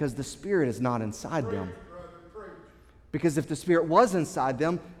that because the Spirit is not inside them. Because if the Spirit was inside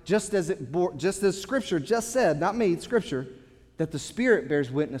them, just as Scripture just said, not me, Scripture, that the Spirit bears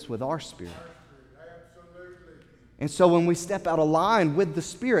witness with our spirit. And so when we step out of line with the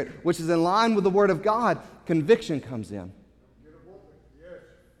Spirit, which is in line with the Word of God, conviction comes in.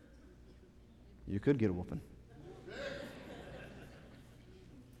 You could get a whooping.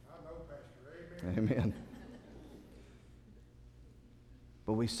 Amen.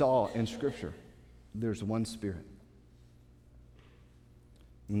 But we saw in Scripture, there's one Spirit.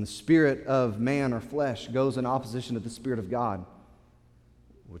 When the spirit of man or flesh goes in opposition to the Spirit of God,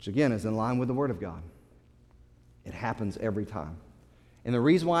 which again is in line with the Word of God, it happens every time. And the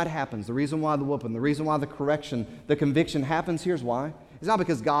reason why it happens, the reason why the whooping, the reason why the correction, the conviction happens, here's why. It's not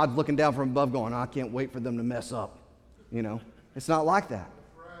because God's looking down from above going, I can't wait for them to mess up. You know, it's not like that.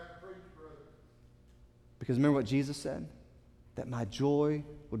 Because remember what Jesus said? That my joy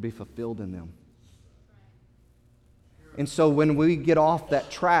would be fulfilled in them. And so when we get off that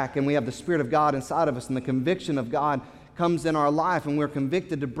track and we have the Spirit of God inside of us and the conviction of God comes in our life and we're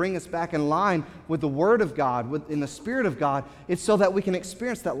convicted to bring us back in line with the Word of God, in the Spirit of God, it's so that we can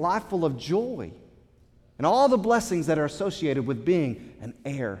experience that life full of joy and all the blessings that are associated with being an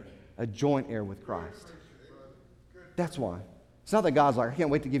heir, a joint heir with Christ. That's why. It's not that God's like, I can't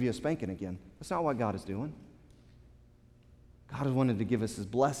wait to give you a spanking again. That's not what God is doing. God has wanted to give us His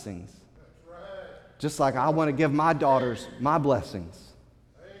blessings. Just like I want to give my daughters my blessings.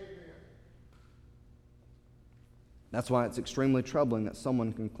 That's why it's extremely troubling that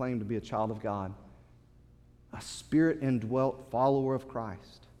someone can claim to be a child of God, a Spirit-indwelt follower of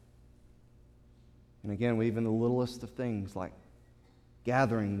Christ. And again, even the littlest of things like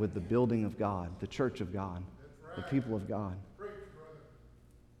gathering with the building of God, the church of God, the people of God.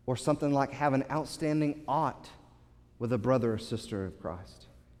 Or something like having outstanding ought with a brother or sister of Christ.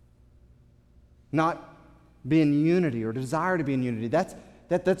 Not be in unity or desire to be in unity.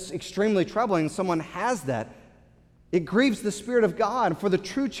 That's extremely troubling. Someone has that. It grieves the Spirit of God. For the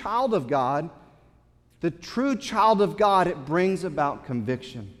true child of God, it brings about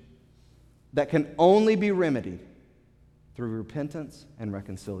conviction that can only be remedied through repentance and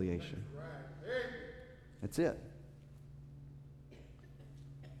reconciliation. That's it.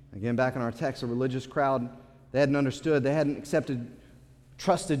 Again, back in our text, a religious crowd, they hadn't understood, they hadn't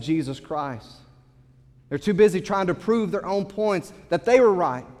trusted Jesus Christ. They're too busy trying to prove their own points that they were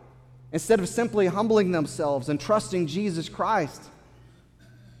right, instead of simply humbling themselves and trusting Jesus Christ.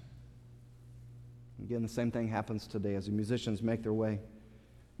 Again, the same thing happens today as the musicians make their way.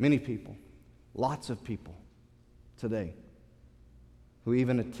 Many people, lots of people today who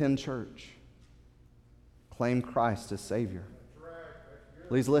even attend church claim Christ as Savior.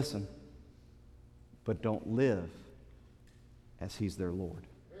 Please listen, but don't live as He's their Lord.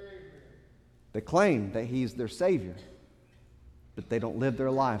 They claim that He's their Savior, but they don't live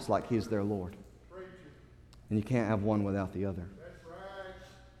their lives like He's their Lord. And you can't have one without the other.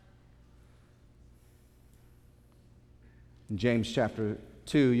 In James chapter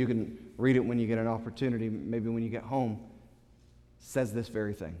 2, you can read it when you get an opportunity, maybe when you get home, says this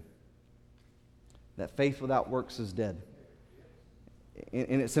very thing, that faith without works is dead.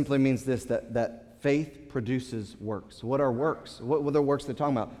 And it simply means this, that faith produces works. What are works? What are the works they're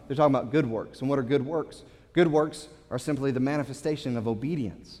talking about? They're talking about good works. And what are good works? Good works are simply the manifestation of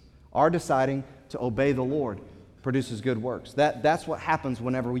obedience. Our deciding to obey the Lord produces good works. That's what happens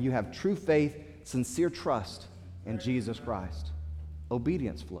whenever you have true faith, sincere trust in Jesus Christ.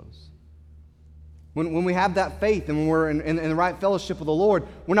 Obedience flows. When we have that faith and when we're in the right fellowship with the Lord,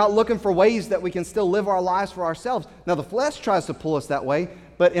 we're not looking for ways that we can still live our lives for ourselves. Now, the flesh tries to pull us that way,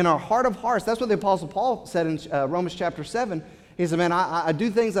 but in our heart of hearts, that's what the Apostle Paul said in Romans chapter 7. He said, man, I do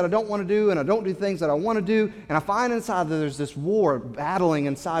things that I don't want to do, and I don't do things that I want to do, and I find inside that there's this war battling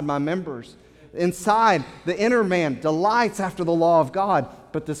inside my members. Inside, the inner man delights after the law of God,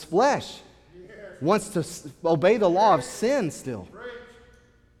 but this flesh wants to obey the law of sin still.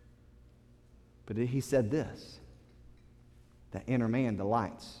 But he said this, that inner man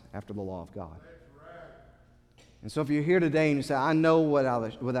delights after the law of God. And so if you're here today and you say, I know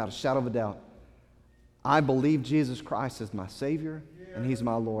without a shadow of a doubt, I believe Jesus Christ is my Savior and He's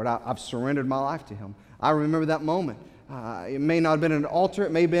my Lord. I've surrendered my life to Him. I remember that moment. It may not have been at an altar.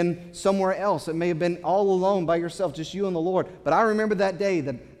 It may have been somewhere else. It may have been all alone by yourself, just you and the Lord. But I remember that day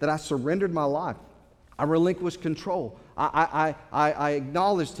that I surrendered my life. I relinquished control. I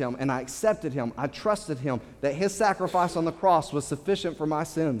acknowledged Him and I accepted Him. I trusted Him that His sacrifice on the cross was sufficient for my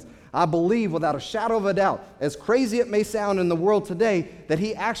sins. I believe without a shadow of a doubt, as crazy it may sound in the world today, that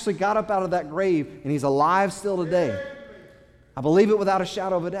He actually got up out of that grave and He's alive still today. I believe it without a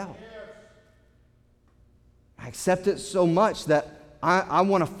shadow of a doubt. I accept it so much that I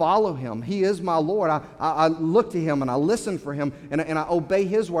want to follow Him. He is my Lord. I look to Him and I listen for Him and I obey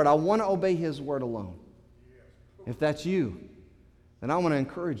His word. I want to obey His word alone. If that's you, then I want to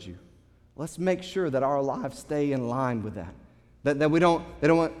encourage you. Let's make sure that our lives stay in line with that. That we don't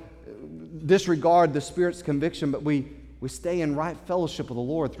disregard the Spirit's conviction, but we stay in right fellowship with the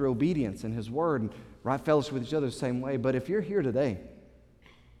Lord through obedience in His word and right fellowship with each other the same way. But if you're here today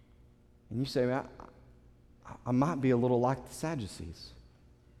and you say, man, I might be a little like the Sadducees.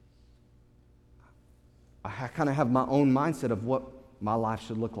 I kind of have my own mindset of what my life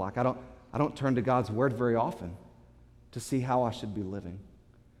should look like. I don't turn to God's word very often to see how I should be living.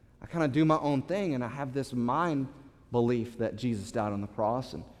 I kind of do my own thing, and I have this mind belief that Jesus died on the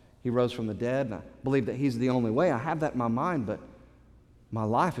cross and He rose from the dead, and I believe that He's the only way. I have that in my mind, but my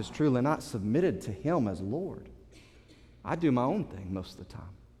life is truly not submitted to Him as Lord. I do my own thing most of the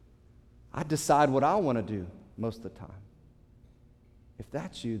time. I decide what I want to do most of the time. If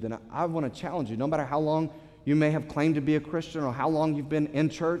that's you, then I want to challenge you. No matter how long you may have claimed to be a Christian or how long you've been in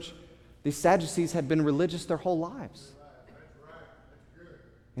church, these Sadducees had been religious their whole lives.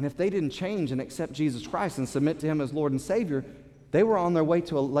 And if they didn't change and accept Jesus Christ and submit to Him as Lord and Savior, they were on their way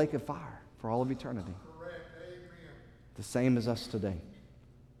to a lake of fire for all of eternity. The same as us today.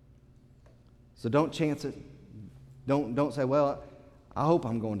 So don't chance it. Don't say, well, I hope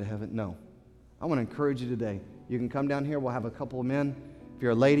I'm going to heaven. No. I want to encourage you today. You can come down here. We'll have a couple of men. If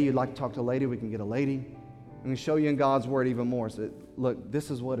you're a lady, you'd like to talk to a lady, we can get a lady. We can show you in God's Word even more. So, look,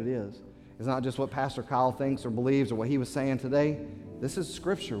 this is what it is. It's not just what Pastor Kyle thinks or believes or what he was saying today. This is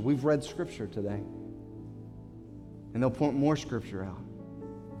Scripture. We've read Scripture today. And they'll point more Scripture out.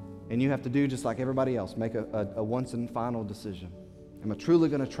 And you have to do just like everybody else. Make a once and final decision. Am I truly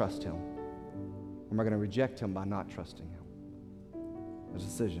going to trust Him? Or am I going to reject Him by not trusting Him? A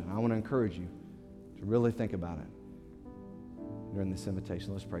decision. I want to encourage you to really think about it. during this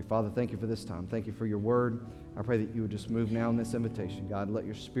invitation. Let's pray. Father, thank you for this time. Thank you for your word. I pray that you would just move now in this invitation. God, let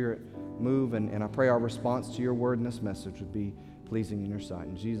your Spirit move, and I pray our response to your word and this message would be pleasing in your sight.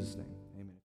 In Jesus' name.